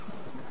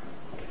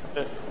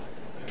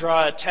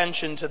draw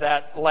attention to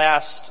that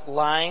last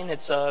line.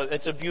 It's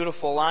a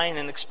beautiful line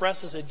and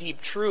expresses a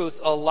deep truth.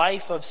 A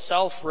life of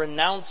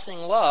self-renouncing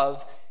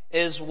love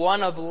is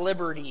one of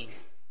liberty.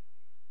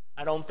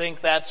 I don't think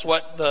that's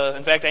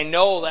in fact, I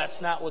know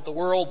that's not what the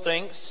world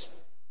thinks,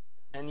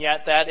 and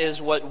yet that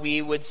is what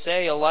we would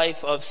say. A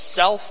life of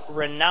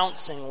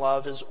self-renouncing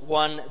love is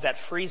one that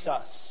frees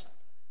us,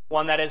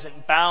 one that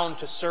isn't bound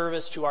to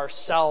service to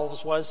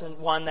ourselves,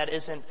 one that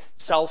isn't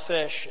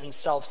selfish and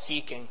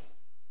self-seeking.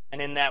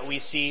 And in that we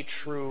see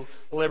true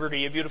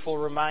liberty, a beautiful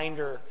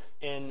reminder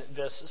in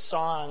this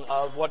song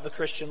of what the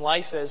Christian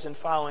life is in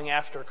following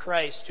after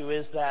Christ, who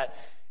is that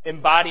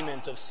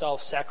embodiment of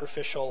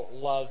self-sacrificial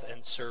love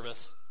and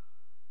service.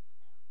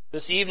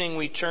 This evening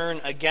we turn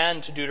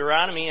again to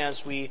Deuteronomy.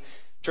 As we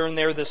turn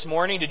there this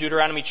morning to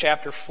Deuteronomy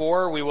chapter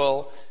 4, we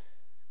will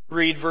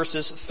read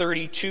verses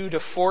 32 to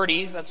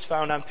 40. That's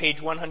found on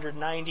page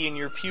 190 in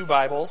your pew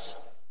Bibles.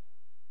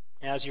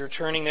 As you're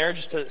turning there,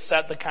 just to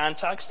set the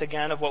context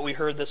again of what we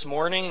heard this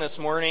morning. This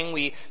morning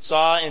we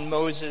saw in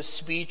Moses'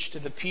 speech to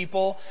the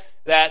people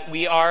that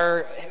we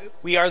are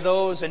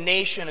those, a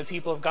nation, a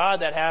people of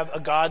God, that have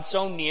a God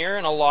so near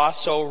and a law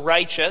so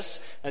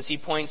righteous, as he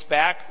points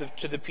back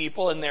to the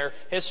people in their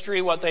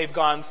history, what they've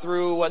gone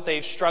through, what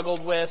they've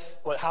struggled with,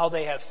 how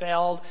they have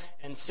failed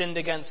and sinned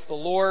against the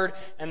Lord.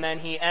 And then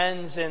he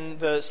ends in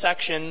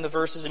the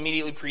verses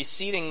immediately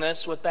preceding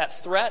this, with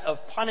that threat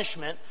of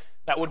punishment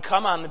that would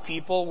come on the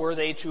people were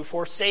they to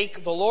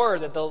forsake the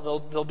Lord, that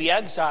they'll be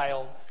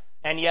exiled.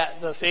 And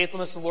yet the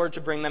faithfulness of the Lord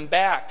to bring them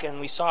back.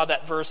 And we saw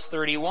that verse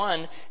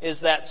 31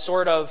 is that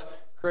sort of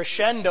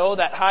crescendo,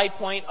 that high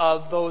point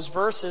of those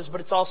verses,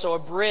 but it's also a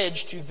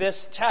bridge to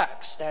this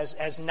text,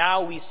 as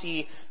now we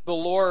see the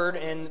Lord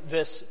in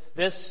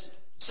this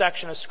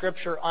section of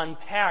Scripture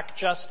unpack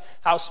just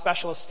how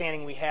special a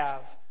standing we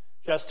have,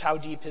 just how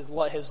deep his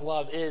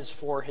love is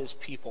for his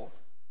people.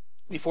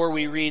 Before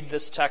we read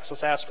this text,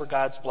 let's ask for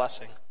God's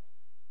blessing.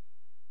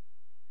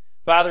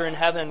 Father in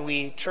heaven,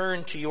 we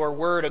turn to your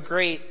word, a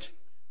great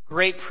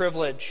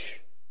privilege,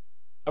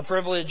 a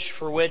privilege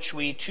for which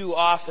we too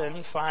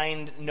often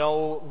find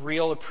no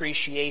real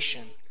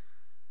appreciation.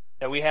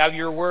 That we have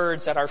your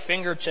words at our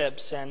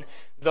fingertips, and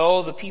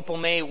though the people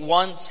may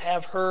once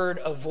have heard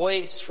a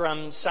voice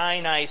from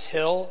Sinai's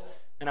hill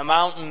and a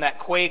mountain that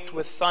quaked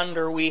with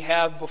thunder, we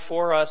have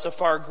before us a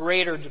far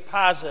greater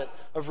deposit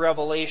of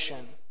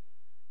revelation.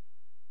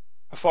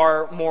 A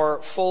far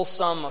more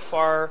fulsome, a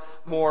far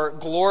more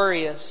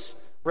glorious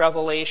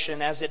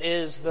revelation, as it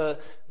is the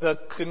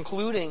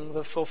concluding,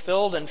 the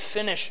fulfilled and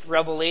finished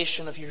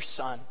revelation of your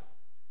Son.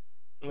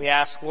 And we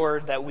ask,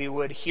 Lord, that we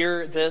would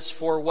hear this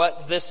for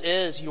what this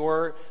is,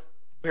 your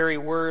very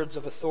words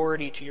of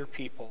authority to your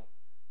people.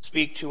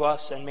 Speak to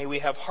us, and may we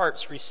have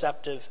hearts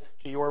receptive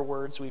to your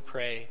words, we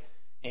pray.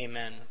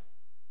 Amen.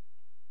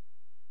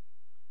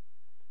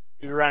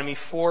 Deuteronomy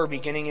 4,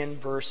 beginning in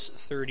verse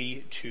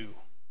 32.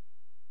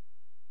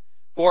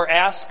 For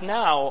ask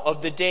now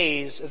of the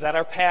days that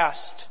are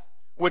past,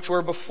 which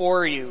were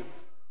before you,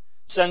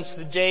 since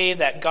the day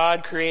that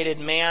God created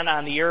man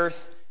on the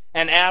earth,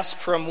 and ask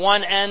from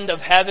one end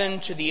of heaven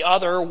to the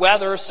other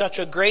whether such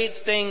a great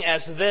thing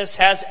as this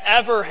has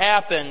ever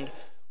happened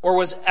or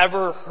was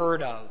ever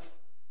heard of.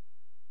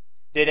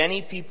 Did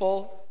any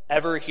people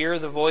ever hear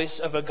the voice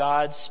of a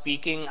God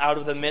speaking out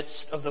of the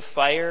midst of the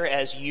fire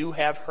as you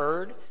have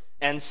heard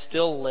and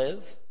still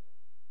live?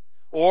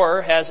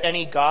 Or has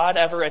any God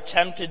ever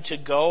attempted to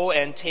go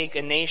and take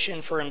a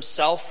nation for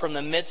himself from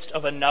the midst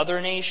of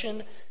another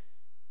nation?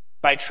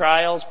 By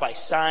trials, by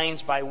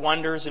signs, by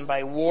wonders, and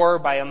by war,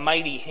 by a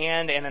mighty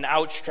hand and an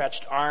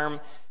outstretched arm,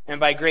 and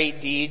by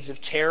great deeds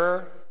of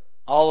terror,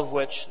 all of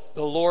which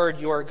the Lord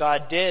your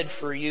God did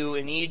for you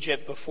in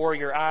Egypt before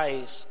your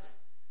eyes.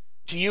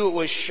 To you it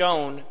was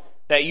shown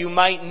that you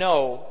might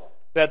know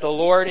that the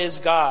Lord is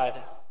God.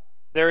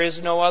 There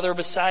is no other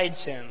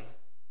besides him.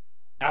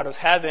 Out of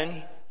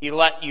heaven He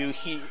let you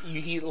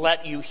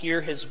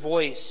hear his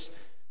voice,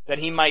 that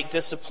he might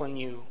discipline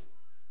you.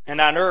 And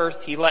on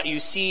earth he let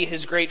you see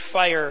his great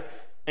fire,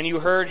 and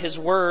you heard his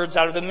words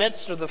out of the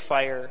midst of the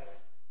fire.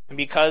 And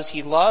because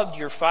he loved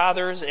your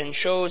fathers and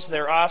chose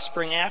their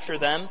offspring after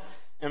them,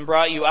 and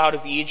brought you out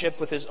of Egypt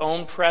with his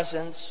own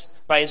presence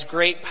by his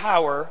great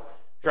power,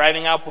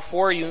 driving out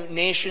before you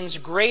nations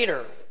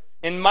greater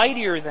and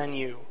mightier than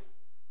you,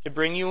 to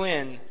bring you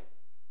in,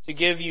 to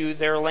give you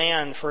their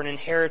land for an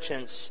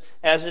inheritance,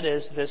 as it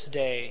is this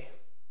day.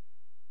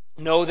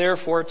 Know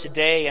therefore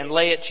today, and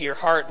lay it to your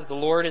heart, that the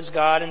Lord is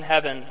God in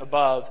heaven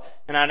above,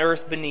 and on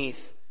earth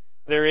beneath.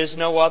 There is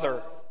no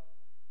other.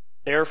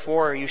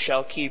 Therefore you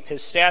shall keep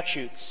his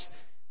statutes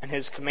and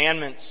his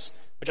commandments,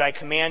 which I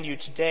command you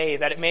today,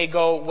 that it may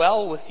go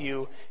well with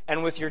you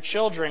and with your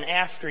children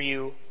after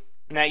you,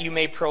 and that you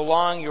may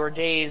prolong your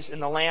days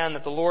in the land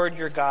that the Lord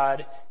your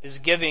God is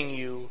giving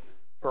you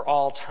for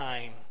all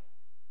time.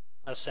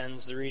 Thus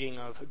ends the reading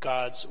of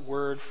God's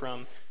word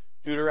from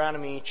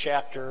Deuteronomy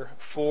chapter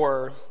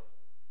 4.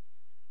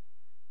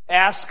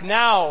 Ask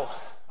now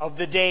of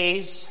the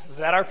days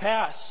that are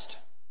past.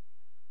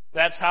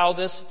 That's how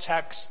this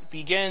text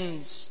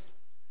begins.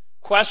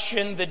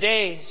 Question the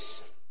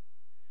days.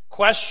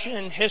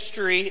 Question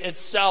history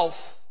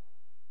itself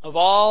of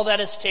all that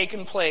has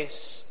taken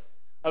place,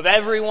 of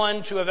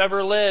everyone to have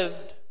ever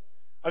lived,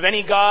 of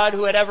any God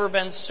who had ever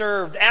been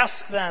served.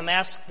 Ask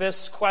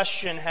this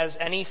question: has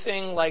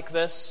anything like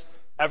this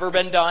ever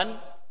been done?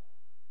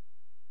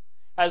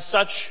 Has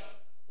such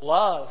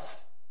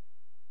love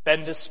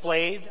been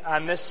displayed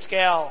on this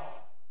scale?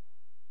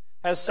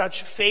 Has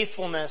such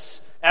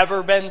faithfulness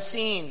ever been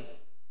seen?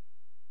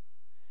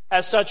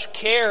 Has such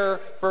care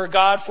for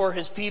God for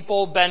his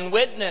people been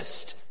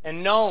witnessed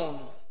and known?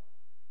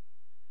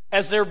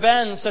 Has there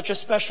been such a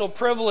special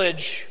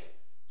privilege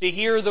to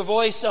hear the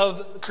voice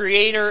of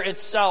Creator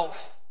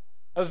itself,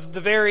 of the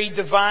very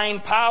divine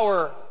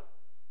power,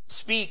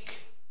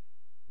 speak,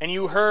 and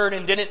you heard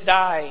and didn't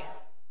die?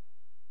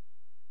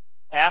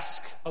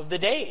 Ask of the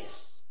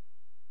days.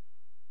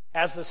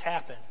 Has this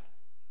happened?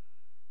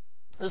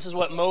 This is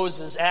what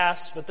Moses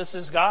asked, but this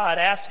is God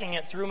asking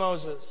it through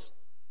Moses,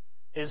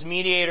 his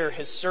mediator,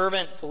 his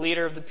servant, the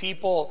leader of the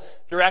people,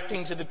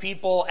 directing to the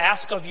people,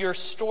 ask of your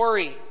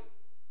story.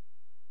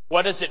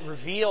 What does it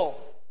reveal?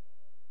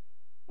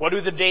 What do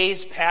the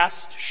days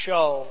past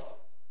show?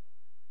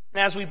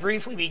 And as we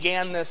briefly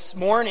began this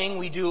morning,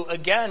 we do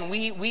again.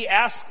 We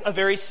ask a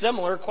very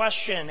similar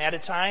question at a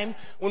time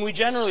when we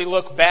generally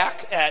look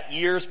back at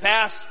years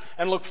past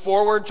and look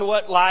forward to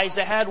what lies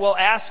ahead. We'll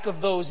ask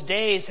of those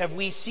days, have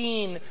we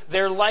seen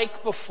their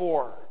like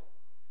before?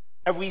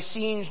 Have we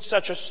seen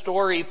such a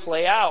story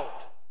play out?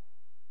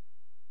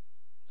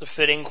 It's a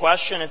fitting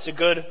question. It's a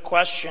good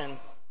question.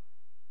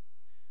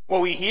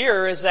 What we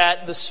hear is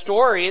that the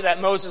story that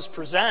Moses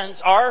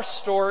presents, our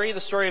story, the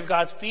story of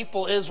God's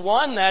people, is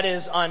one that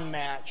is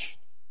unmatched.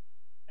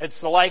 It's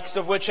the likes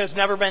of which has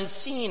never been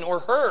seen or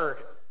heard.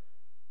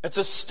 It's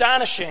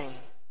astonishing.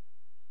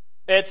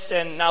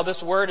 And now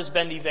this word has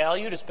been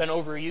devalued, it's been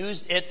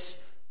overused. It's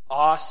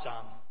awesome.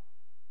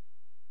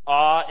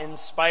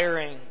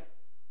 Awe-inspiring.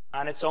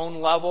 On its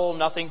own level,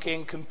 nothing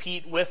can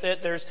compete with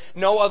it. There's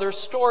no other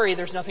story.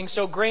 There's nothing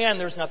so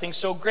grand. There's nothing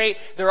so great.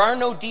 There are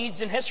no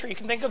deeds in history. You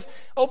can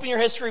open your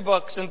history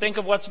books and think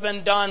of what's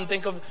been done.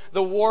 Think of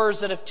the wars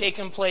that have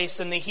taken place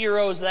and the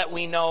heroes that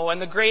we know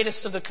and the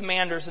greatest of the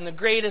commanders and the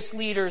greatest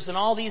leaders and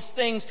all these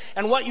things.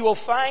 And what you will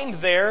find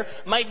there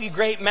might be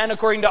great men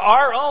according to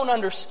our own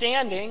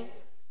understanding,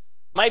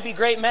 might be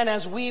great men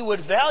as we would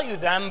value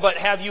them, but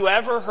have you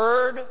ever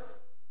heard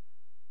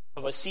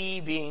of a sea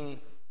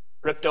being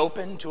ripped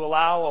open to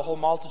allow a whole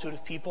multitude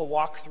of people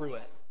walk through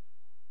it?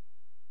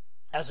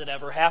 Has it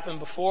ever happened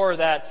before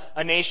that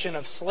a nation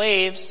of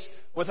slaves,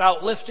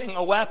 without lifting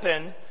a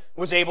weapon,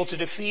 was able to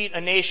defeat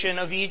a nation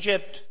of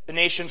Egypt, the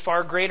nation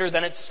far greater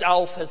than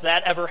itself? Has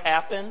that ever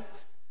happened?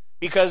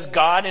 Because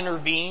God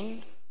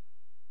intervened?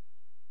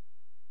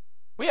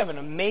 We have an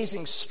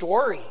amazing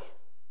story.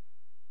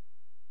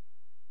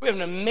 We have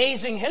an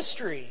amazing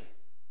history,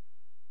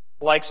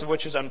 the likes of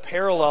which is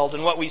unparalleled.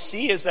 And what we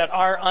see is that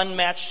our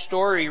unmatched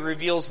story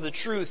reveals the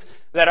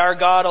truth that our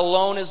God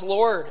alone is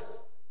Lord,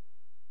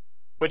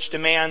 which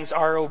demands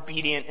our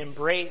obedient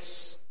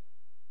embrace.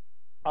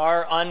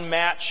 Our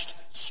unmatched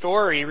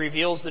story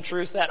reveals the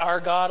truth that our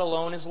God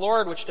alone is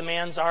Lord, which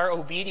demands our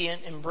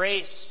obedient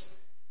embrace.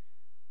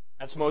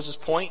 That's Moses'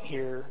 point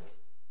here.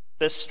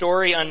 This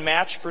story,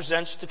 unmatched,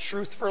 presents the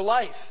truth for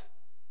life.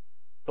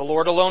 The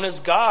Lord alone is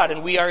God,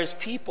 and we are his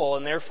people,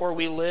 and therefore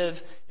we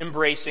live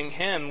embracing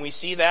him. We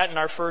see that in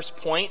our first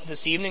point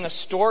this evening, a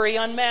story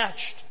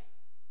unmatched.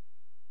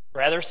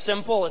 Rather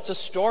simple, it's a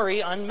story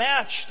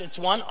unmatched. It's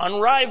one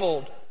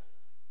unrivaled.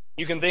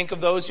 You can think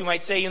of those who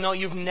might say,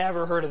 you've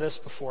never heard of this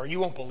before. You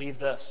won't believe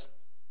this.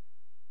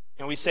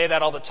 And we say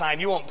that all the time.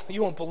 You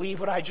won't believe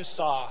what I just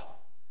saw.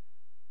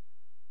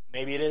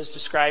 Maybe it is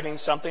describing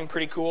something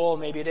pretty cool.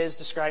 Maybe it is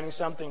describing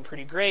something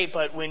pretty great.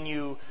 But when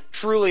you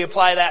truly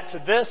apply that to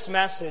this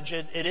message,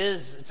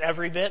 it's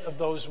every bit of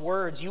those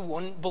words. You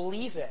wouldn't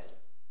believe it.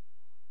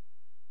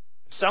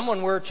 If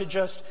someone were to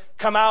just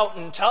come out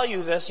and tell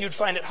you this, you'd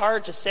find it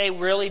hard to say,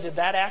 really, did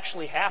that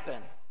actually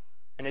happen?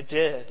 And it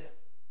did.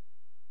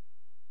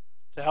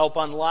 To help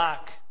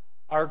unlock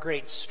our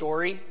great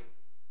story,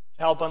 to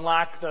help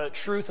unlock the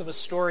truth of a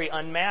story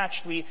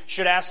unmatched, we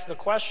should ask the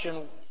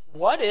question,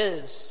 what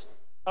is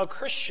a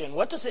Christian?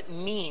 What does it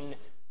mean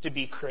to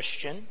be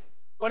Christian?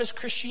 What is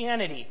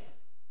Christianity?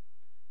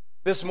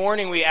 This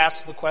morning we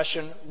asked the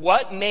question,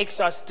 what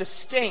makes us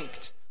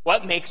distinct?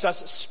 What makes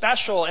us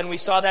special? And we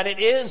saw that it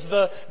is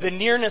the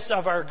nearness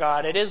of our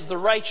God. It is the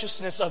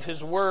righteousness of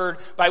his word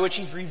by which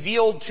he's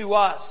revealed to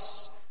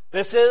us.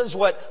 This is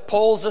what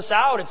pulls us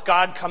out. It's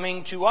God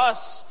coming to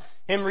us,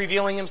 him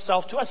revealing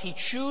himself to us. He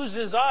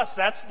chooses us.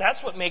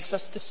 That's what makes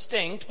us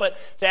distinct. But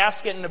to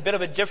ask it in a bit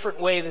of a different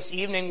way this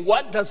evening,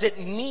 what does it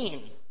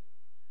mean?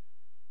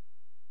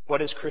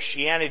 What is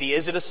Christianity?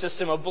 Is it a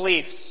system of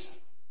beliefs?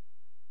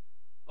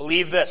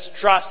 Believe this,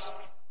 trust,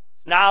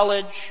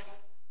 knowledge.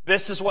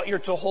 This is what you're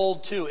to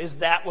hold to. Is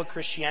that what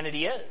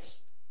Christianity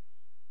is?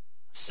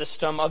 A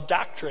system of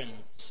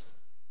doctrines.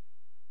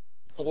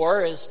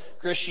 Or is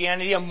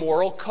Christianity a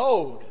moral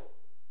code?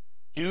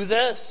 Do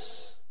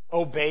this,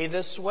 obey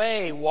this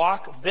way,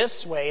 walk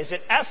this way. Is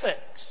it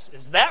ethics?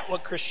 Is that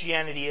what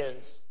Christianity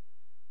is?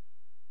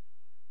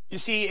 You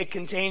see, it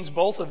contains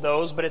both of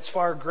those, but it's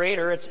far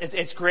greater.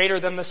 It's greater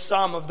than the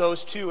sum of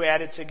those two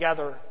added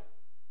together.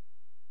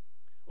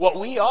 What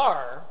we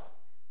are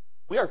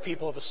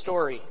people of a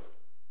story.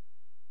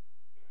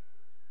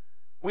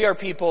 We are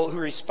people who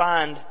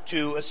respond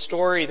to a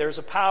story. There's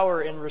a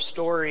power in a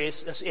story,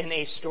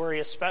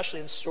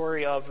 especially the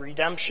story of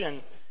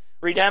redemption.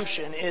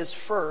 Redemption is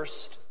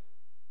first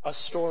a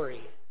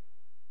story,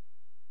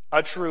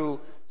 a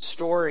true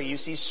story. You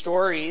see,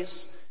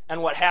 stories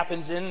and what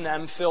happens in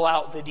them fill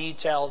out the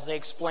details. They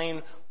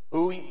explain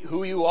who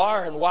you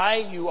are and why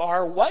you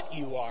are what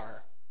you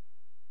are.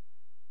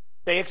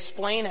 They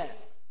explain it.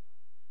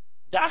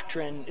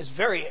 Doctrine is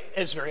very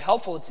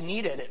helpful. It's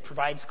needed. It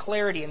provides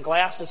clarity and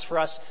glasses for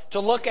us to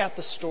look at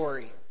the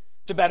story,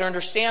 to better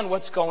understand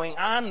what's going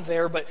on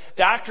there. But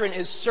doctrine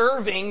is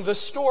serving the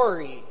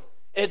story.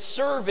 It's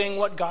serving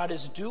what God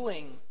is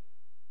doing,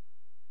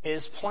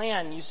 His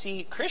plan. You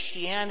see,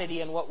 Christianity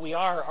and what we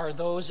are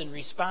those in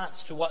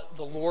response to what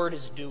the Lord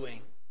is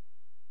doing.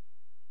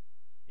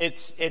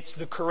 It's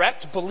the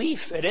correct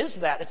belief. It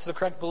is that. It's the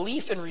correct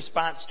belief in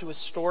response to a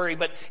story,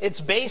 but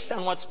it's based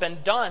on what's been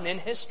done in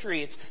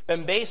history. It's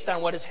been based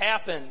on what has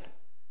happened.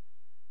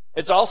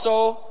 It's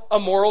also a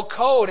moral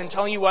code in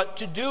telling you what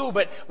to do,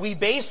 but we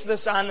base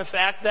this on the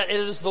fact that it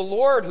is the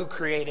Lord who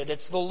created.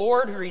 It's the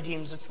Lord who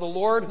redeems. It's the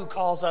Lord who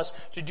calls us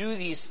to do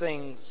these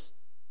things.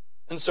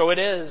 And so it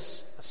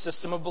is a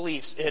system of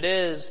beliefs. It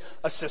is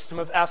a system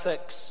of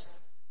ethics.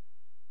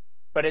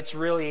 But it's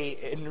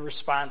really in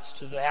response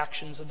to the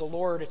actions of the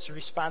Lord. It's a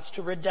response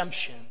to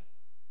redemption,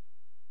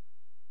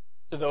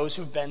 to those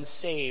who've been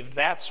saved.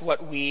 That's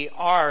what we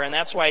are, and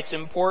that's why it's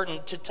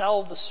important to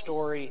tell the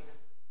story,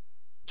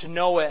 to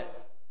know it.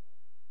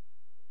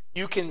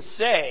 You can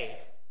say,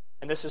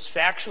 and this is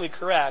factually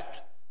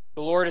correct,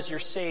 the Lord is your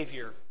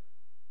Savior.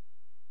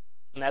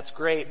 And that's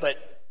great,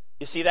 but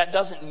you see, that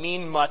doesn't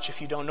mean much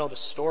if you don't know the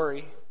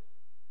story.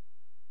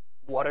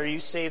 What are you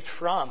saved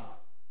from?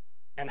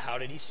 And how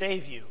did He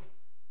save you?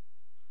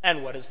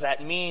 And what does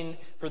that mean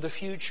for the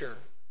future?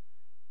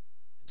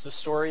 It's the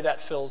story that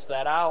fills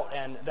that out,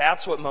 and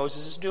that's what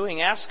Moses is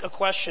doing. Ask a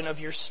question of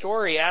your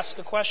story. Ask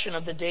a question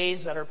of the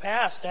days that are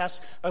past.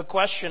 Ask a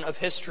question of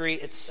history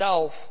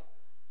itself.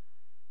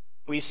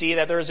 We see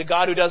that there is a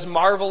God who does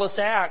marvelous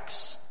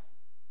acts,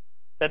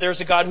 that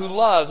there's a God who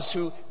loves,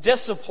 who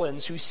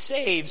disciplines, who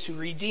saves, who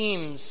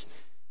redeems.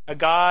 A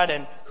God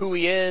and who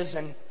He is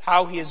and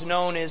how He is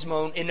known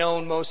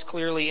most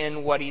clearly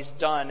in what He's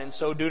done. And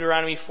so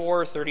Deuteronomy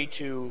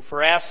 4:32,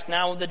 for ask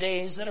now of the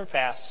days that are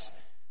past,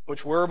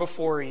 which were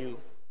before you,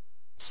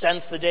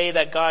 since the day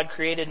that God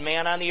created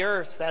man on the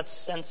earth. That's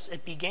since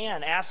it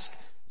began. Ask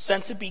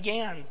since it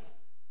began,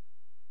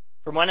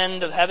 from one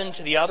end of heaven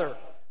to the other,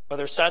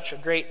 whether such a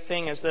great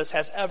thing as this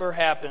has ever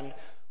happened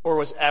or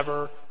was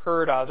ever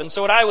heard of. And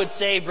so what I would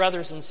say,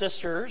 brothers and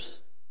sisters,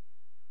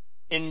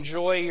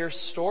 enjoy your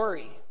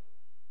story.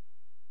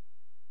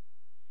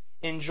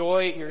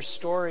 Enjoy your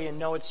story and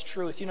know its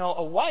truth. You know,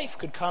 a wife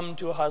could come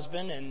to a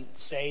husband and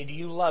say, do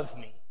you love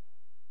me?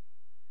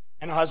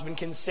 And a husband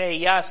can say,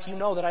 yes, you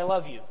know that I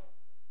love you.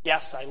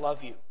 Yes, I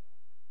love you.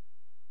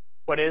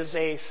 What is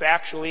a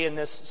factually, in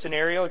this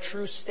scenario,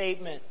 true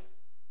statement.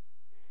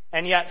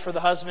 And yet for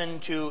the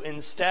husband to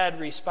instead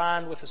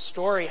respond with a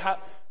story,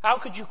 how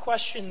could you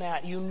question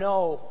that? You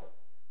know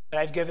that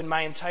I've given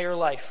my entire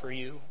life for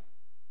you.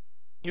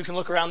 You can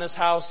look around this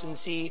house and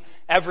see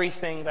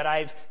everything that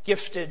I've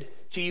gifted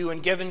to you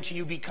and given to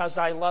you because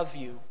I love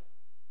you.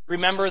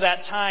 Remember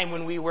that time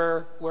when we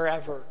were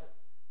wherever,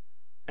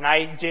 and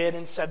I did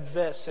and said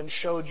this and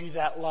showed you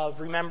that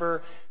love.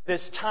 Remember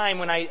this time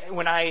when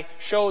I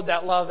showed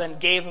that love and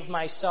gave of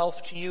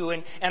myself to you,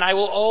 and I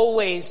will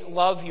always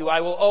love you.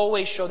 I will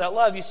always show that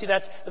love. You see,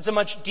 that's a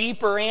much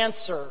deeper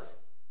answer.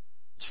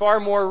 It's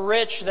far more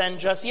rich than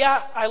just,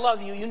 yeah, I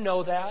love you. You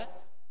know that.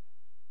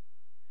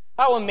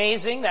 How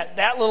amazing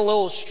that little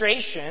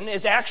illustration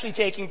is actually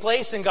taking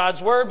place in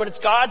God's Word, but it's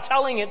God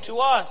telling it to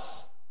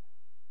us.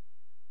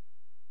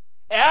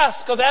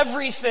 Ask of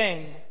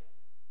everything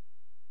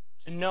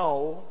to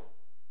know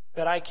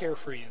that I care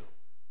for you.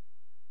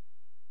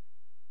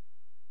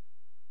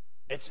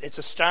 It's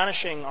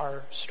astonishing,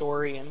 our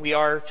story, and we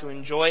are to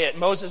enjoy it.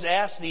 Moses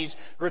asked these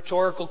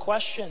rhetorical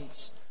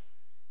questions.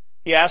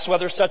 He asked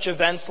whether such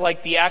events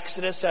like the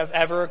Exodus have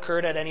ever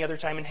occurred at any other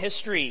time in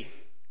history,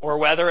 or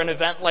whether an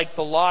event like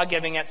the law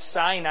giving at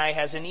Sinai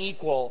has an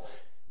equal.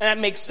 And that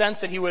makes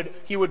sense that he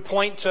would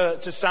point to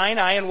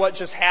Sinai and what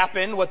just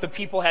happened, what the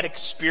people had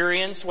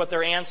experienced, what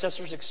their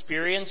ancestors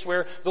experienced,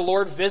 where the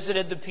Lord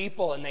visited the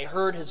people and they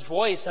heard His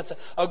voice. That's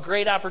a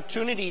great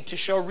opportunity to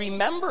show,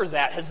 remember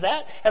that. Has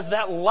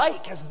that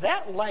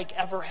like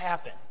ever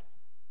happened?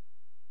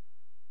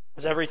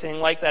 Has everything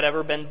like that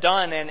ever been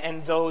done?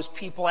 And those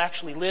people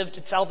actually lived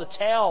to tell the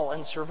tale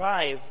and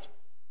survived.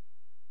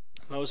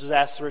 Moses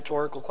asks the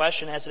rhetorical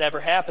question, has it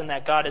ever happened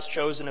that God has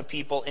chosen a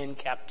people in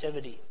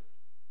captivity?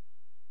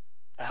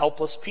 A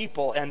helpless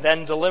people, and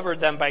then delivered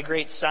them by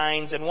great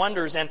signs and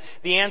wonders? And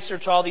the answer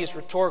to all these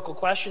rhetorical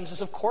questions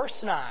is, of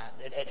course not.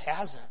 It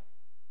hasn't.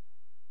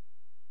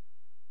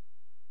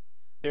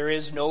 There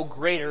is no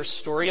greater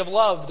story of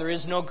love. There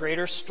is no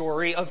greater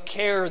story of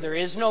care. There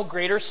is no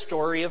greater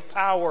story of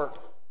power.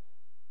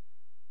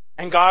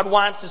 And God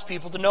wants his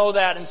people to know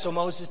that. And so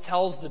Moses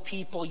tells the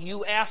people,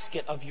 you ask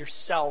it of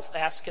yourself.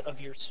 Ask it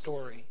of your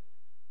story.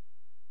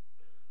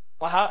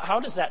 Well, how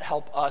does that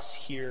help us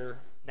here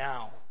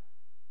now?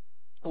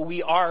 Well,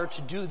 we are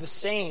to do the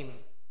same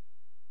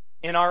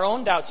in our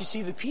own doubts. You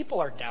see, the people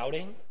are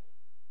doubting.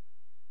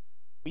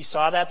 We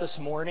saw that this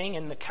morning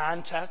in the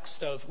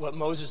context of what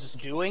Moses is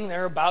doing.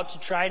 They're about to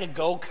try to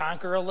go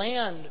conquer a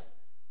land,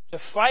 to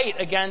fight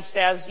against,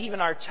 as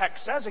even our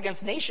text says,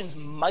 against nations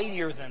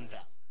mightier than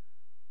them.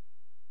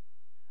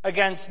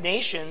 Against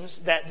nations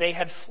that they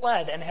had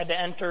fled and had to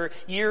enter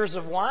years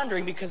of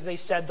wandering because they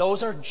said,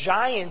 those are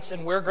giants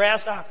and we're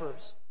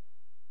grasshoppers.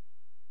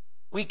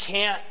 We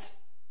can't.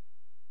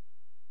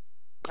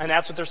 And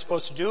that's what they're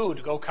supposed to do,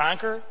 to go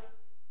conquer.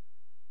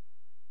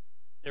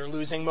 They're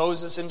losing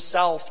Moses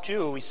himself,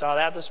 too. We saw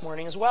that this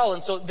morning as well.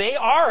 And so they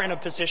are in a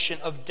position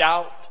of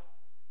doubt.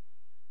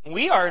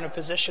 We are in a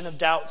position of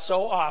doubt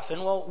so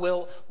often.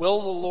 Well,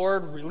 will the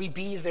Lord really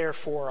be there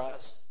for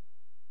us?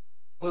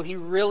 Will he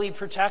really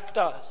protect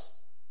us?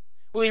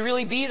 Will he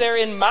really be there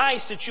in my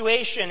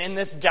situation, in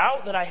this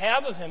doubt that I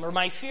have of him, or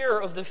my fear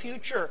of the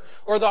future,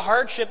 or the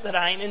hardship that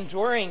I'm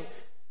enduring?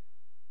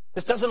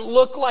 This doesn't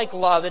look like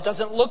love. It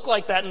doesn't look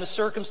like that in the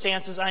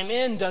circumstances I'm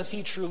in. Does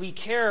he truly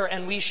care?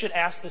 And we should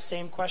ask the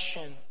same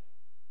question.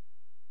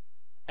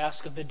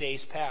 Ask of the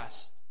days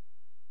past.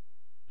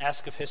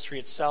 Ask of history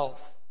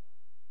itself.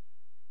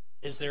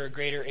 Is there a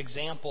greater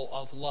example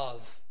of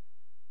love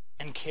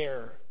and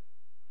care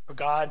for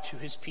God to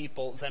his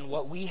people than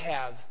what we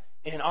have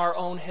in our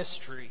own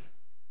history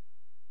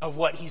of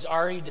what he's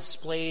already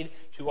displayed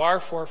to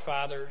our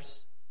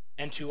forefathers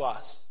and to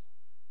us?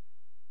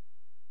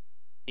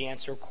 The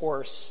answer, of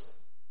course,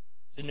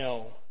 is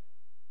no.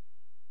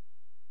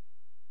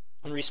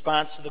 In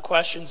response to the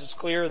questions, it's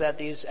clear that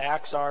these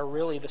acts are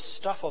really the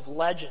stuff of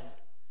legend.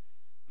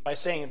 By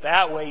saying it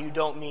that way, you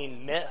don't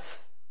mean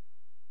myth.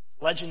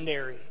 It's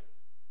legendary.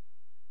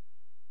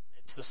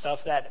 It's the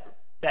stuff that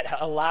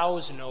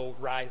allows no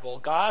rival.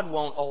 God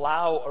won't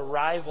allow a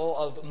rival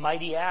of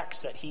mighty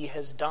acts that he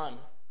has done.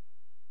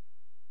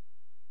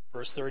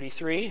 Verse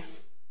 33,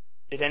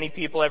 did any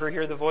people ever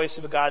hear the voice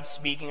of a God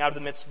speaking out of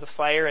the midst of the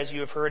fire as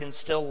you have heard and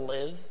still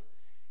live?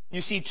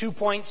 You see 2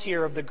 points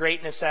here of the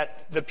greatness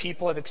that the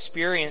people have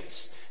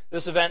experienced.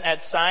 This event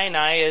at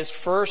Sinai is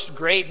first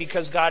great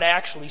because God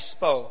actually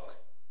spoke.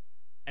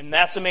 And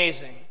that's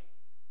amazing.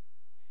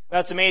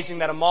 That's amazing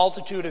that a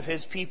multitude of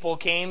his people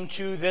came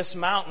to this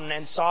mountain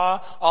and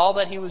saw all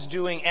that he was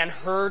doing and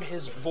heard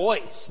his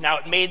voice. Now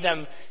it made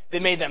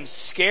them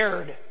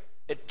scared.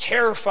 It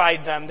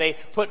terrified them. They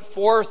put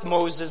forth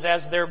Moses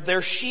as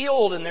their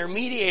shield and their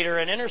mediator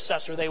and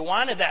intercessor. They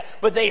wanted that,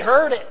 but they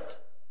heard it.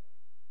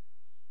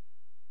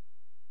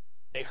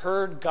 They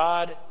heard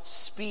God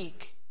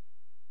speak.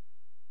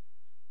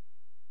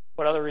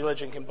 What other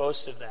religion can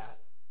boast of that?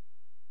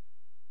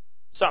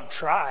 Some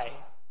try.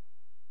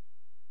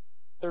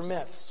 They're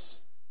myths.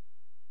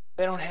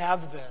 They don't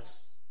have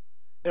this.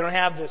 They don't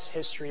have this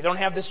history. They don't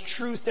have this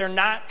truth. They're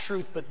not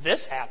truth, but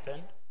this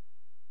happened.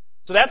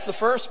 So that's the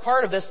first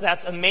part of this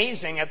that's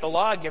amazing at the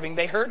law giving.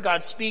 They heard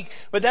God speak,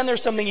 but then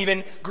there's something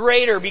even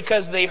greater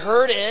because they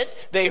heard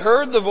it. They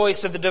heard the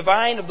voice of the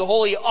divine, of the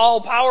holy,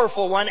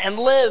 all-powerful one, and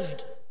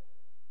lived.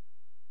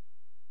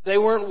 They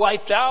weren't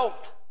wiped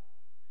out.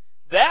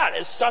 That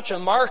is such a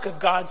mark of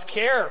God's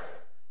care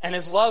and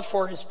his love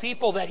for his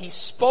people that he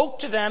spoke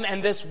to them,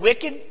 and this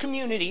wicked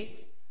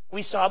community,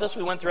 we saw this,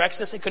 we went through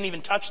Exodus, they couldn't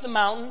even touch the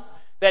mountain.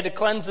 They had to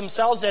cleanse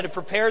themselves. They had to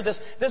prepare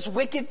this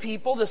wicked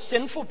people, this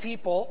sinful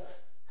people,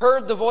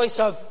 heard the voice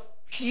of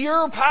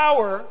pure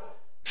power,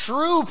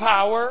 true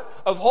power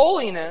of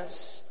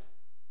holiness,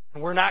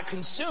 and were not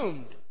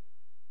consumed.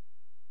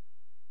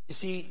 You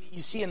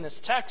see in this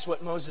text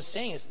what Moses is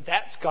saying is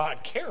that's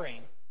God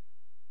caring.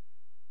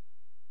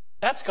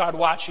 That's God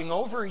watching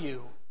over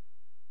you,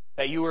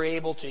 that you were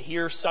able to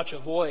hear such a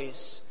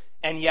voice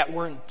and yet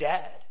weren't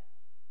dead.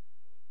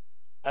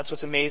 That's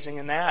what's amazing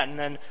in that. And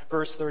then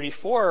verse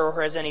 34,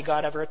 or has any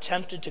God ever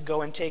attempted to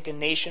go and take a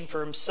nation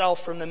for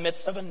himself from the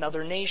midst of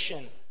another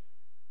nation?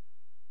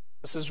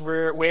 This is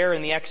where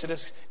in the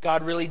Exodus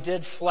God really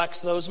did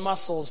flex those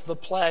muscles, the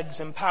plagues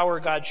and power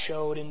God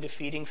showed in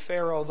defeating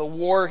Pharaoh, the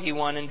war he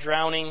won in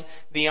drowning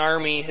the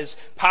army, his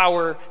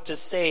power to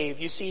save.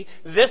 You see,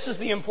 this is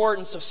the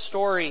importance of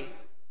story.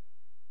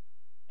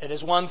 It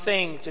is one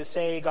thing to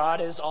say God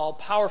is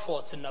all-powerful.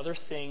 It's another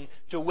thing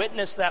to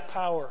witness that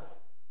power.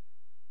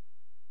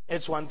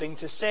 It's one thing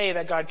to say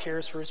that God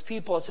cares for his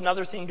people. It's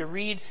another thing to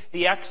read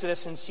the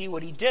Exodus and see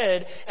what he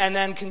did, and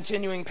then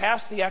continuing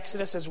past the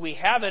Exodus as we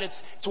have it,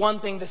 it's one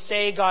thing to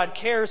say God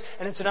cares,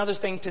 and it's another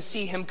thing to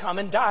see him come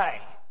and die.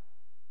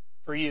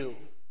 for you.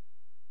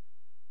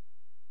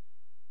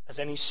 Has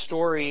any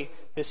story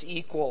this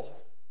equal?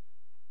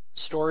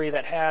 Story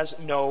that has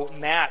no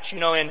match.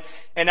 In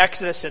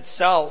Exodus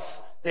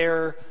itself,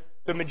 the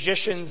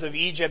magicians of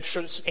Egypt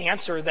should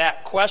answer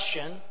that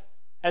question.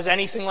 Has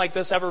anything like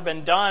this ever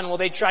been done? Well,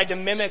 they tried to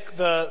mimic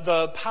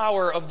the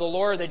power of the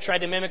Lord. They tried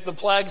to mimic the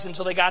plagues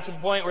until they got to the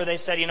point where they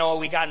said,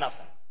 we got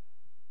nothing.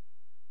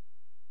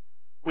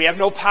 We have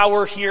no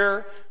power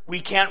here. We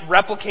can't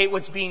replicate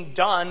what's being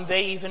done.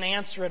 They even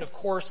answer it, of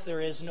course, there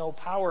is no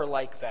power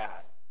like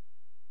that.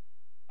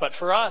 But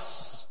for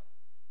us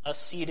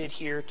seated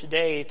here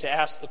today to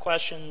ask the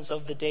questions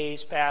of the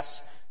days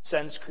past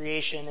since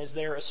creation, is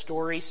there a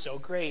story so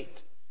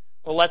great?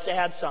 Well, let's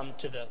add some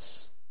to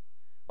this.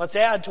 Let's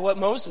add to what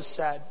Moses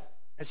said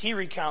as he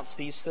recounts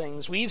these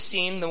things. We've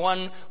seen the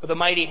one with a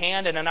mighty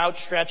hand and an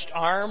outstretched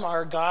arm,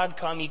 our God,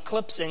 come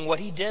eclipsing what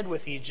he did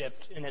with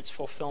Egypt in its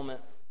fulfillment.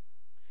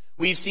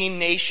 We've seen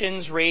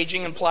nations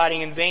raging and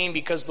plotting in vain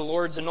because the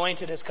Lord's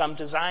anointed has come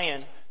to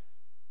Zion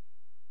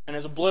and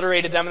has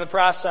obliterated them in the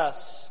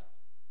process.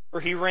 For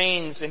he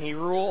reigns and he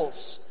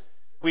rules.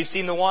 We've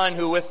seen the one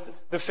who with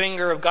the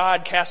finger of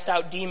God cast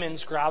out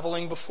demons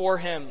groveling before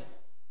him.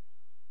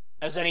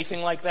 Has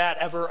anything like that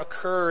ever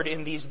occurred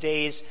in these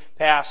days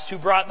past? Who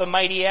brought the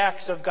mighty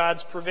acts of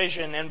God's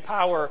provision and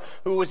power,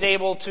 who was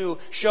able to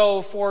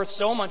show forth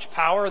so much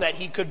power that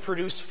he could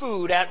produce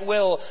food at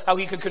will, how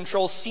he could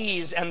control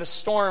seas and the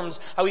storms,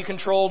 how he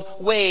controlled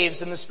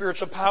waves and the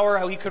spiritual power,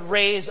 how he could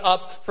raise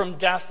up from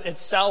death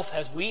itself.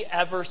 Have we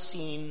ever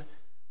seen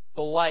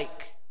the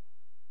like?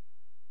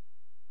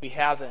 We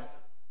haven't.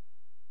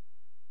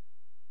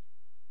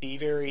 The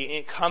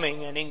very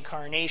coming and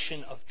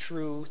incarnation of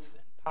truth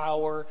and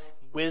power,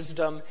 and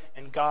wisdom,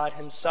 and God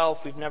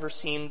himself, we've never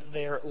seen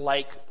their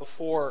like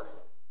before.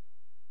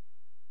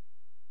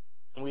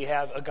 And we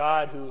have a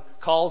God who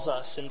calls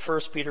us in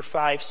 1 Peter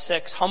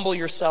 5:6, humble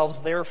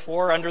yourselves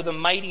therefore under the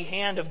mighty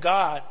hand of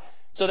God,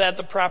 so that at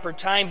the proper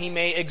time he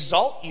may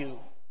exalt you,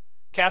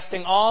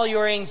 casting all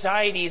your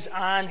anxieties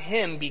on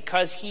him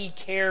because he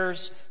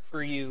cares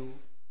for you.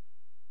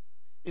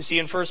 You see,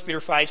 in 1 Peter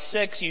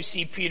 5:6, you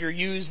see Peter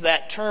use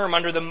that term,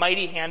 under the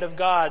mighty hand of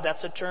God.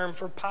 That's a term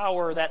for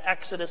power. That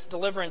Exodus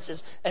deliverance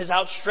is his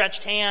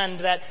outstretched hand,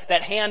 that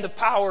hand of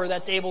power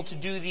that's able to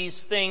do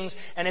these things.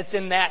 And it's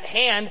in that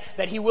hand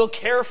that he will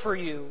care for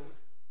you.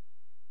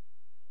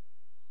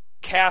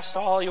 Cast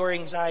all your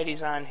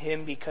anxieties on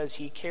him because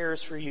he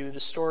cares for you.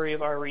 The story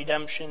of our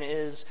redemption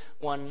is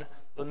one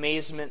of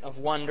amazement, of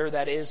wonder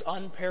that is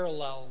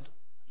unparalleled,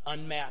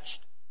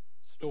 unmatched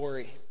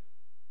story.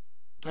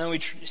 And we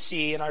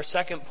see in our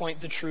second point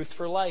the truth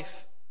for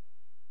life.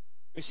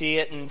 We see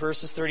it in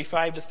verses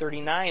 35 to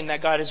 39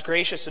 that God is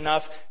gracious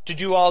enough to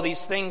do all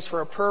these things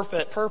for a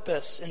perfect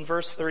purpose. In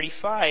verse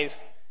 35,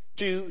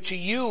 to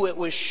you it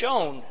was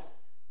shown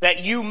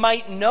that you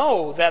might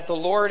know that the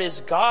Lord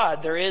is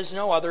God. There is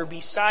no other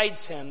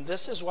besides him.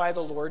 This is why the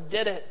Lord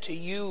did it. To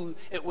you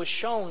it was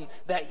shown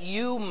that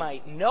you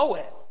might know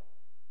it.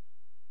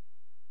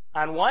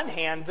 On one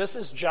hand, this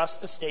is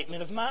just a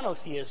statement of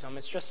monotheism.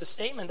 It's just a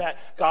statement that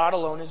God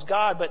alone is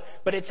God.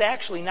 But it's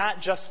actually not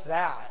just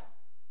that.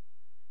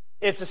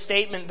 It's a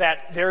statement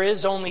that there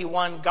is only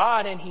one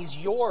God and he's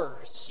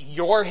yours.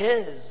 You're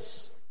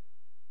his.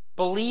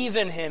 Believe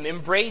in him.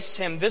 Embrace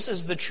him. This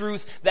is the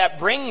truth that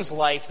brings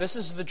life. This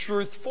is the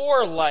truth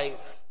for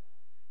life.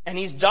 And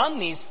he's done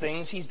these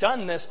things. He's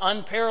done this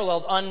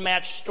unparalleled,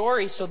 unmatched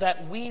story so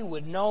that we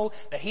would know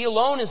that he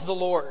alone is the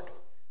Lord.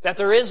 That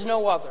there is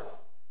no other.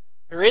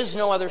 There is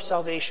no other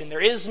salvation. There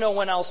is no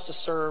one else to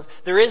serve.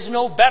 There is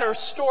no better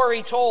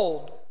story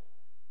told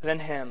than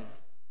him.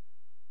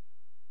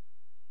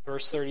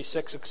 Verse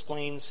 36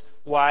 explains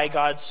why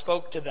God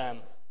spoke to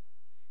them.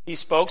 He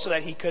spoke so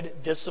that he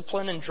could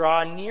discipline and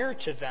draw near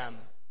to them.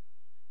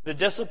 The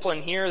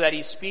discipline here that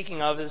he's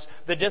speaking of is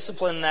the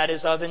discipline that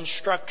is of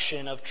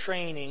instruction, of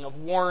training, of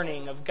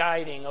warning, of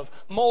guiding, of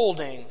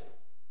molding.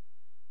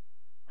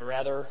 Or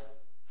rather,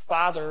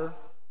 father,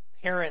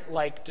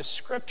 parent-like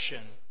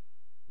description.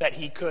 That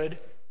he could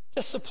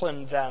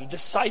discipline them,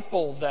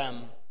 disciple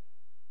them,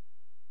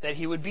 that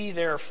he would be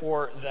there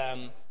for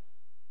them.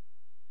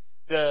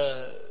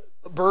 The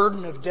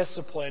burden of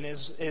discipline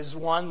is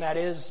one that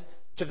is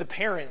to the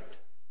parent.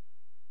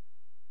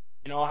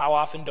 How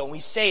often don't we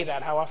say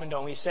that? How often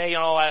don't we say,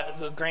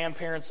 the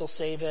grandparents will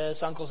say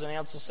this, uncles and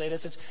aunts will say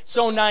this. It's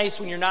so nice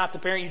when you're not the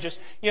parent. You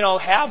just,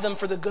 have them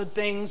for the good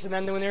things, and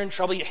then when they're in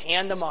trouble, you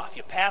hand them off.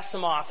 You pass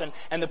them off,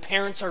 and the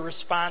parents are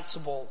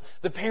responsible.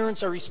 The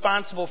parents are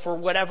responsible for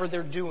whatever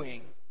they're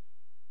doing.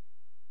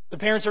 The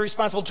parents are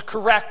responsible to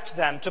correct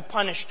them, to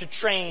punish, to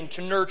train,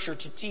 to nurture,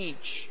 to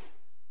teach.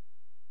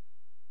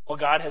 Well,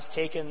 God has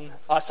taken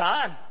us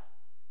on.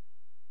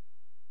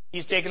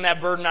 He's taken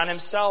that burden on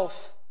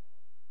himself.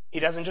 He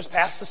doesn't just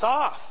pass us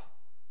off.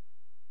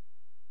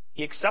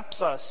 He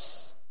accepts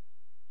us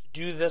to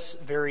do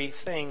this very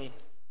thing.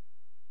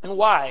 And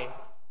why?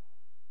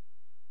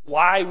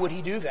 Why would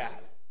he do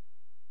that?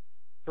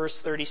 Verse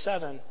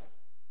 37.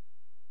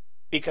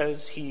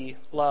 Because he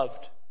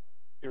loved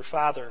your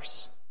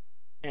fathers.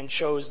 and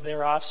chose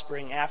their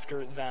offspring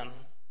after them.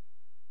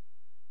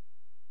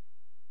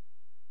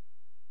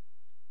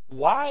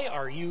 Why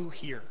are you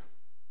here?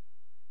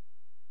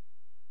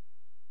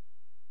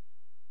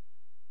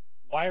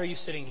 Why are you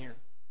sitting here?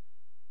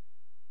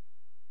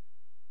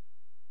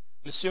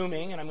 I'm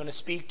assuming, and I'm going to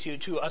speak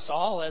to us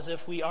all as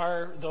if we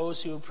are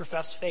those who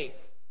profess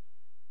faith.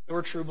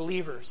 We're true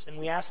believers. And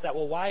we ask that,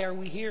 well, why are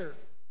we here?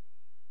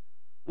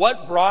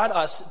 What brought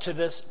us to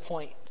this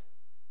point?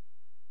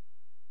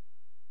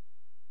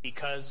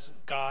 Because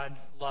God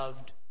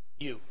loved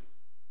you.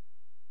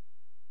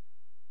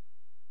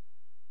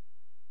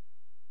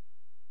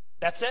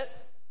 That's it.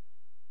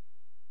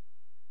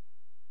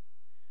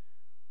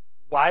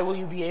 Why will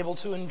you be able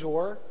to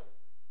endure?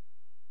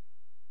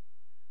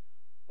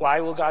 Why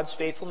will God's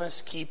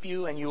faithfulness keep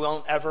you and you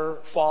won't ever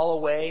fall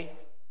away?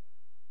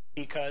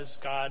 Because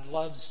God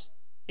loves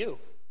you.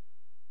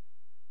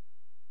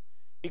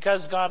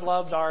 Because God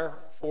loved our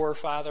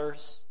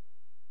forefathers,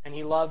 and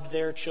he loved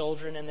their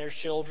children and their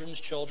children's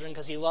children,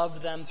 because he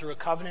loved them through a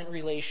covenant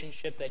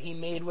relationship that he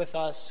made with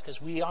us,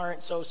 because we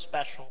aren't so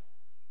special,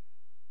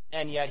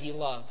 and yet he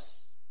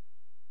loves.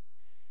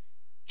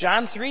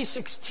 John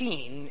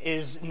 3:16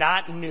 is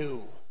not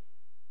new.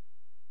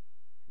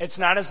 It's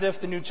not as if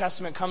the New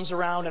Testament comes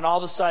around and all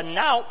of a sudden,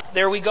 now,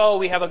 there we go,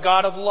 we have a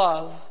God of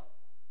love.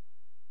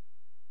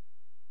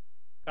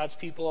 God's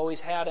people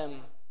always had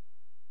him.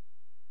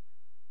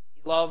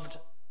 He loved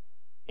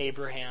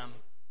Abraham.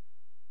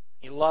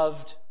 He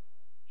loved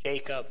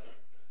Jacob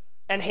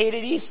and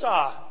hated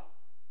Esau.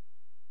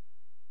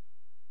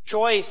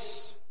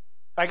 Choice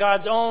by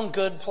God's own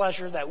good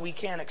pleasure that we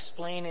can't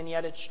explain, and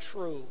yet it's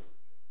true.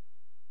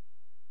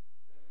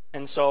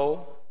 And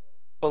so,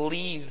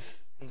 believe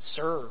and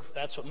serve.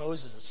 That's what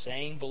Moses is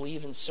saying.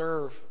 Believe and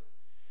serve.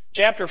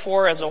 Chapter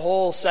 4 as a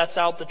whole sets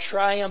out the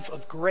triumph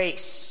of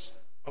grace.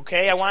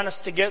 Okay, I want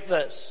us to get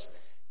this.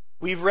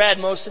 We've read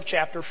most of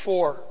chapter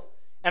 4.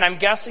 And I'm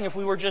guessing if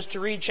we were just to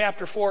read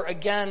chapter 4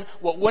 again,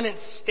 what wouldn't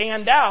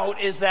stand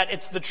out is that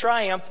it's the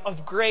triumph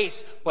of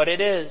grace. But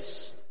it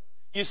is.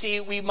 You see,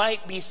 we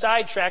might be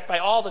sidetracked by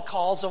all the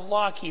calls of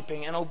law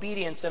keeping and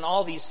obedience and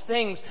all these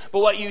things.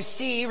 But what you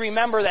see,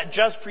 remember that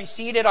just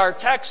preceded our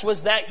text,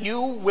 was that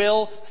you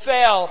will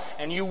fail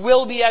and you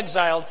will be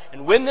exiled.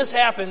 And when this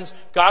happens,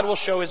 God will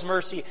show his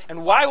mercy.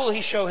 And why will he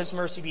show his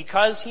mercy?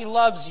 Because he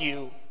loves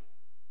you.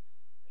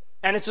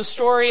 And it's a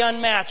story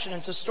unmatched, and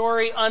it's a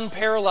story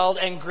unparalleled,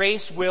 and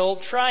grace will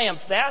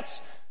triumph. That's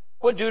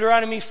what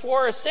Deuteronomy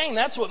 4 is saying.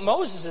 That's what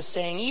Moses is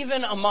saying.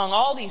 Even among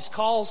all these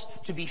calls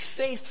to be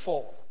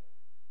faithful,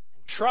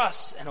 and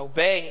trust, and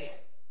obey.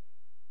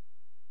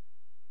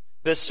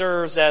 This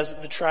serves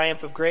as the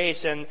triumph of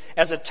grace and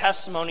as a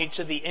testimony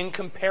to the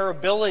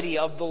incomparability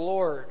of the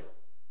Lord.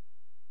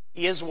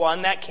 He is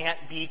one that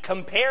can't be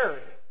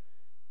compared.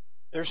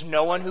 There's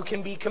no one who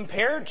can be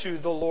compared to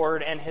the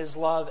Lord and his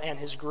love and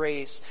his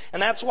grace.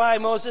 And that's why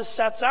Moses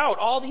sets out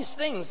all these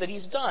things that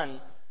he's done.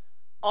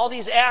 All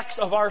these acts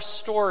of our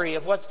story,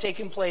 of what's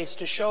taken place,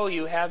 to show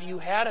you, have you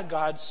had a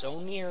God so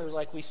near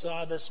like we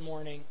saw this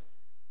morning?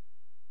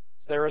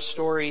 Is there a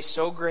story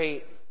so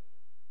great,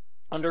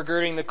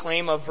 undergirding the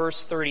claim of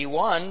verse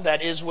 31,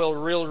 that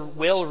Israel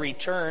will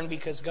return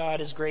because God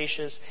is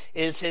gracious,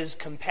 is his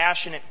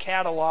compassionate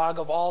catalog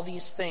of all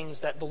these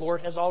things that the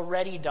Lord has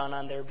already done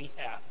on their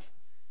behalf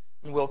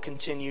and will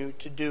continue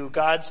to do.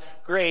 God's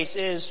grace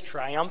is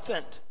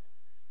triumphant.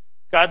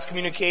 God's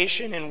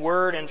communication in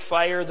word and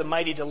fire, the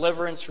mighty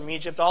deliverance from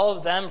Egypt, all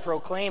of them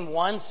proclaim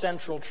one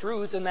central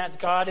truth, and that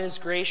God is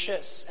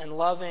gracious and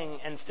loving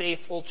and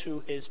faithful to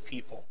his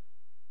people.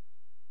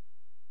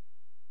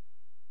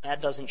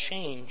 That doesn't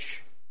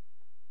change.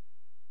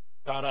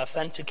 God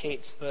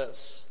authenticates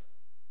this.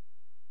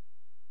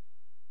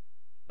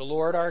 The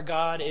Lord our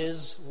God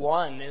is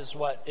one, is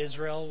what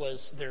Israel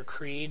was their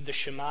creed, the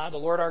Shema. The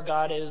Lord our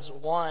God is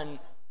one.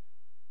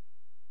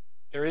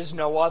 There is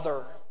no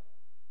other.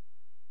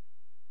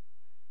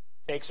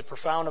 It takes a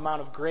profound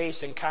amount of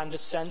grace and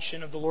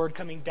condescension of the Lord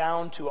coming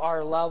down to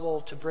our level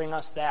to bring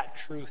us that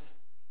truth.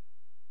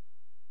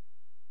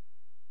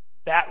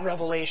 That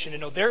revelation to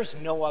know there's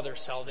no other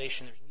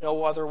salvation. There's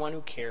no other one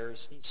who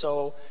cares. And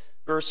so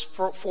verse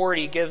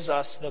 40 gives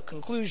us the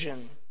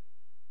conclusion.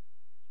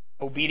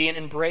 Obedient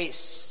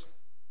embrace.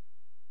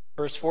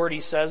 Verse 40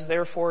 says,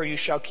 therefore you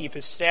shall keep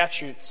his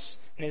statutes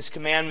and his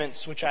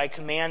commandments, which I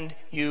command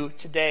you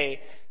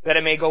today, that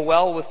it may go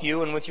well with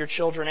you and with your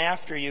children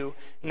after you,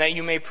 and that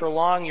you may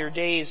prolong your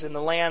days in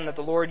the land that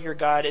the Lord your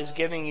God is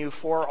giving you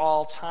for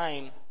all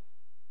time.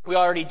 We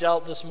already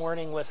dealt this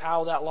morning with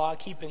how that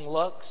law-keeping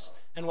looks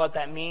and what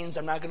that means.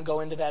 I'm not going to go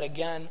into that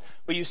again.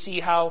 But you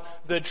see how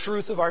the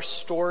truth of our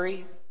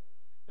story,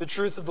 the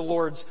truth of the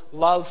Lord's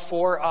love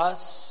for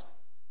us,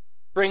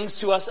 brings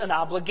to us an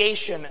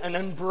obligation, an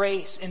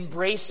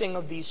embracing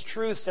of these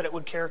truths, that it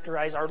would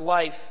characterize our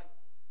life,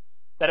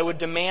 that it would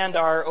demand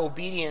our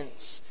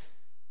obedience.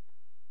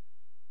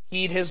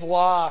 Heed his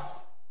law,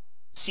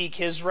 seek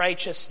his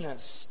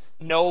righteousness,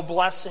 know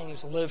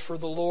blessings, live for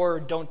the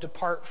Lord, don't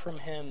depart from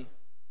him.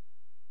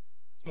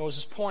 That's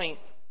Moses' point,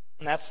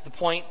 and that's the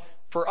point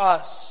for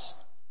us.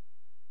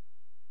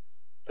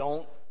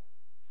 Don't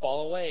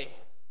fall away.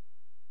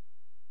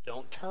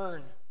 Don't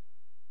turn.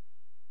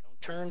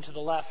 Don't turn to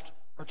the left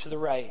or to the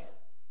right.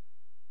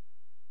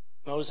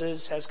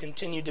 Moses has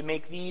continued to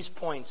make these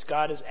points.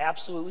 God is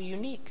absolutely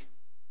unique.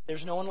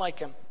 There's no one like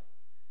him.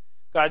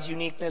 God's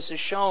uniqueness is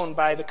shown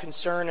by the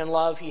concern and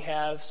love he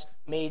has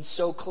made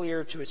so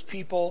clear to his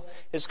people.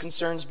 His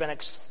concern's been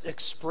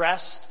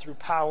expressed through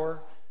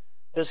power.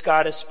 This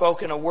God has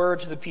spoken a word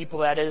to the people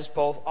that is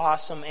both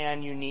awesome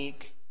and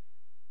unique.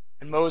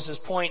 And Moses'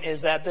 point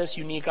is that this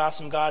unique,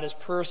 awesome God is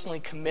personally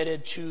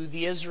committed to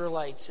the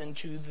Israelites and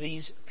to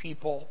these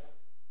people.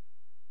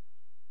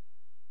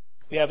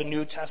 We have a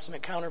New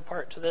Testament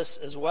counterpart to this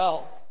as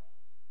well.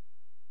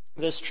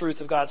 This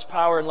truth of God's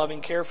power and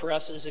loving care for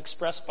us is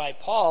expressed by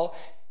Paul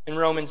in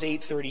Romans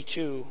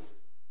 8:32.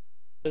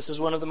 This is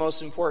one of the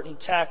most important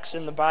texts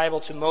in the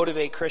Bible to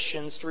motivate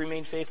Christians to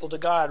remain faithful to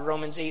God.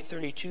 Romans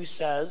 8:32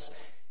 says,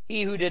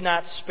 "He who did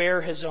not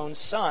spare his own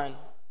son,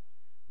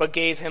 but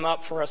gave him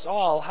up for us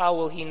all, how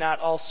will he not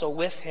also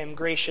with him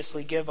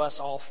graciously give us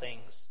all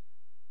things?"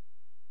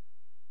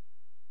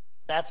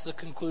 That's the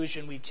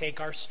conclusion we take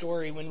our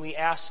story when we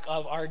ask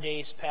of our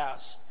days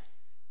past.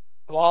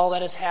 Of all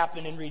that has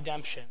happened in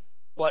redemption,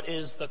 what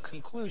is the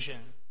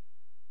conclusion?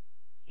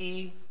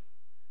 He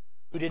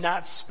who did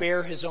not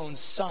spare his own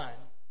son,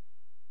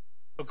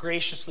 but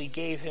graciously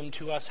gave him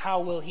to us, how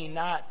will he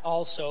not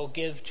also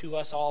give to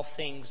us all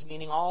things?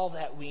 Meaning all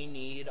that we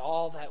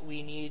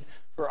need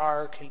for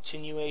our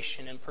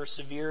continuation and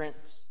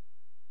perseverance,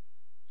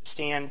 to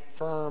stand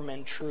firm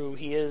and true.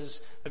 He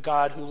is a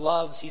God who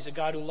loves. He's a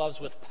God who loves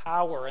with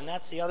power. And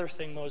that's the other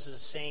thing Moses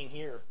is saying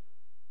here.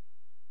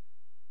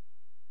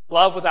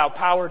 Love without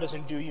power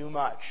doesn't do you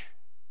much.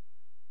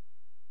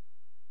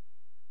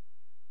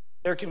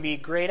 There can be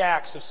great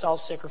acts of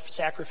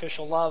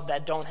self-sacrificial love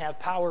that don't have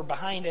power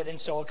behind it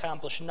and so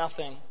accomplish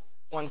nothing.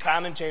 One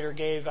commentator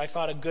gave, I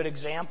thought, a good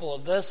example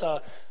of this.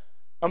 A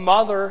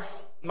mother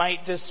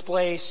might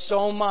display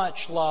so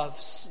much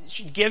love,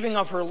 giving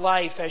of her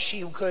life as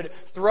she could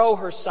throw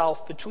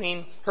herself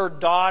between her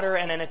daughter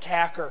and an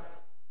attacker.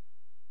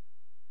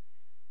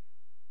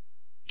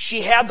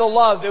 She had the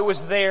love, it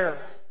was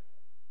there.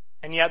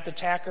 And yet the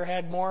attacker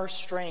had more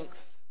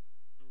strength,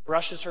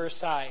 brushes her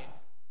aside.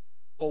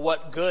 Well,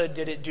 what good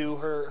did it do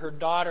her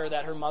daughter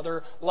that her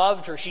mother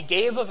loved her? She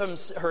gave of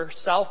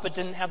herself but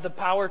didn't have the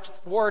power to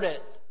thwart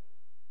it.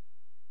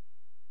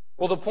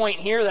 Well, the point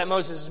here that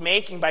Moses is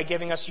making by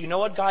giving us, you know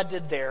what God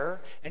did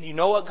there, and you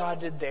know what God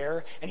did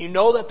there, and you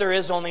know that there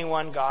is only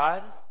one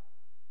God,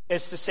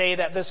 is to say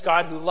that this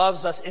God who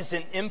loves us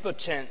isn't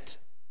impotent.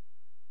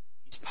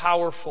 He's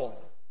powerful.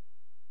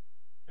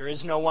 There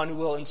is no one who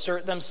will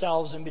insert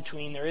themselves in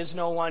between. There is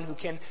no one who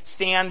can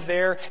stand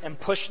there and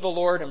push the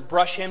Lord and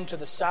brush him to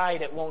the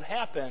side. It won't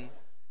happen.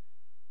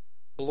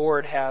 The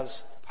Lord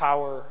has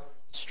power,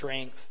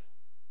 strength.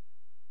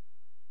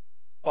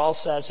 Paul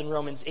says in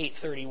Romans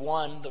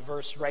 8:31, the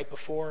verse right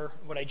before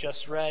what I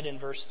just read in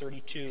verse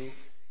 32,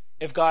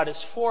 if God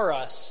is for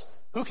us,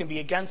 who can be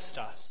against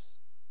us?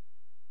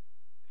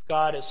 If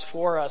God is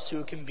for us,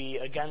 who can be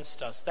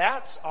against us?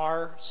 That's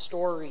our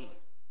story.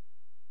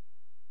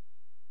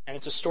 And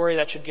it's a story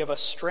that should give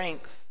us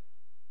strength.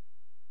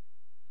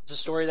 It's a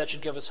story that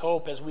should give us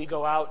hope as we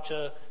go out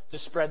to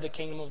spread the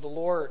kingdom of the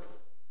Lord.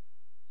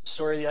 It's a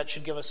story that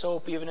should give us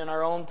hope even in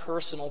our own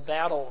personal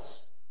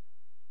battles.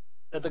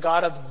 That the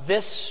God of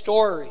this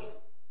story,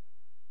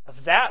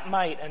 of that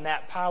might and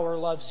that power,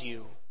 loves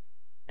you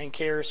and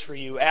cares for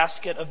you.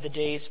 Ask it of the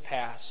days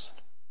past.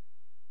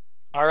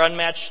 Our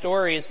unmatched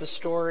story is the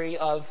story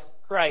of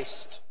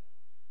Christ,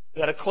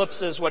 that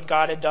eclipses what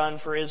God had done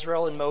for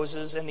Israel and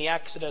Moses in the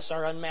Exodus.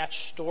 Our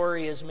unmatched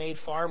story is made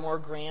far more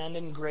grand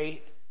and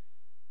great,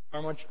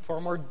 far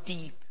more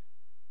deep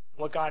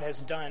than what God has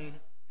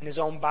done in his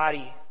own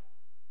body.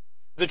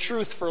 The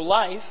truth for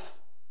life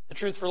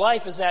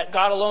is that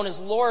God alone is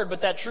Lord,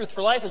 but that truth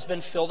for life has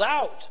been filled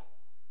out.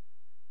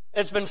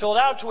 It's been filled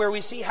out to where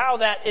we see how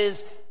that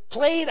is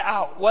played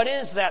out. What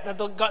is that? That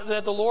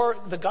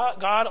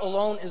God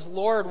alone is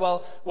Lord.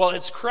 Well,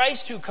 it's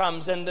Christ who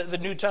comes, and the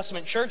New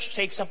Testament church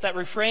takes up that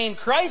refrain.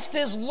 Christ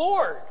is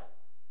Lord.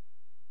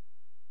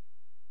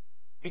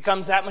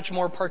 Becomes that much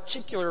more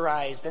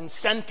particularized and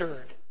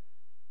centered.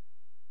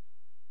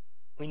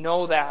 We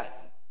know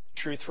that.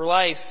 Truth for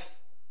life.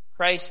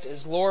 Christ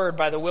is Lord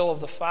by the will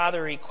of the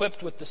Father,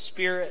 equipped with the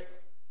Spirit.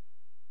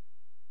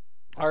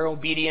 Our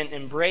obedient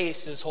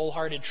embrace is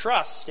wholehearted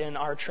trust in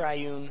our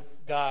triune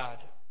God.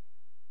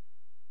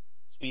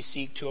 We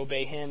seek to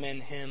obey him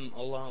and him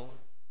alone.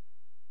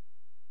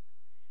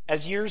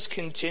 As years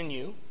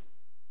continue,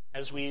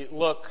 as we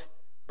look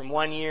from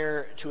one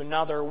year to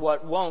another,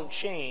 what won't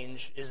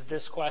change is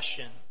this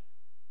question.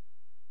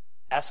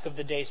 Ask of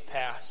the days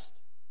past.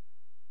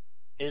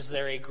 Is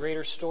there a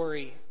greater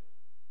story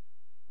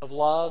of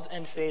love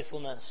and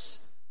faithfulness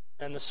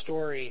than the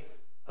story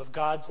of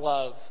God's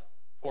love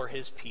for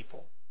his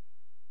people?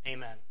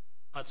 Amen.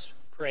 Let's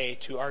pray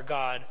to our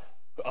God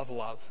of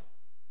love.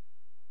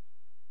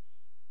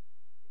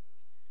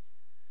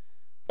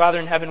 Father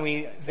in heaven,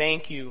 we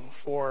thank you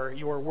for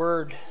your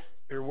word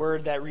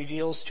that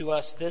reveals to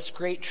us this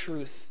great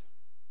truth,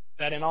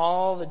 that in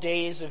all the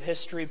days of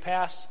history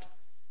past,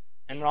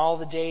 and in all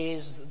the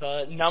days,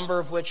 the number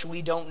of which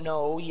we don't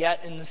know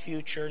yet in the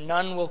future,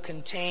 none will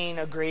contain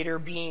a greater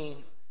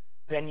being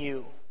than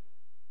you.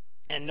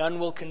 And none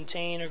will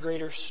contain a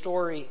greater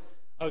story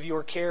of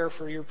your care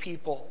for your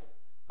people,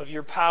 of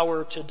your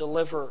power to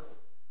deliver,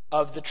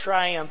 of the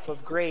triumph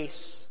of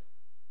grace.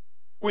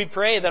 We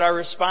pray that our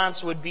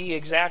response would be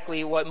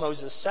exactly what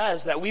Moses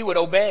says, that we would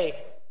obey.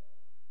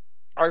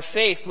 Our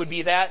faith would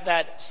be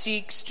that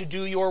seeks to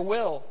do your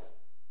will,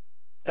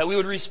 that we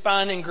would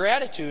respond in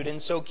gratitude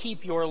and so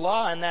keep your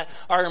law, and that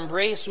our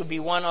embrace would be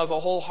one of a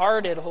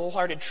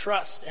wholehearted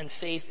trust and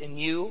faith in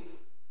you.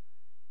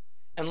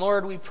 And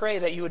Lord, we pray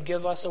that you would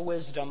give us a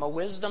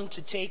wisdom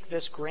to take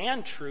this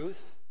grand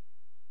truth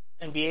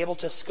and be able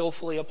to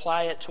skillfully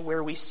apply it to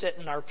where we sit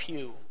in our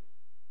pew.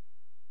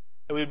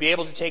 That we would be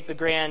able to take the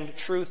grand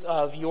truth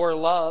of your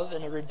love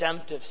in a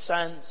redemptive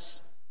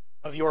sense,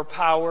 of your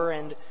power,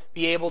 and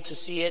be able to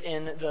see it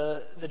in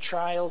the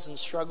trials and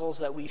struggles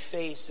that we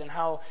face, and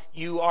how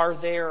you are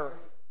there,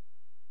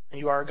 and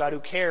you are a God who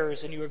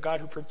cares, and you are a God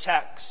who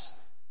protects,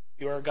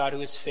 you are a God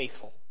who is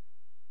faithful.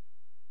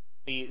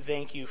 We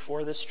thank you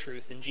for this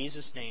truth in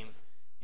Jesus' name.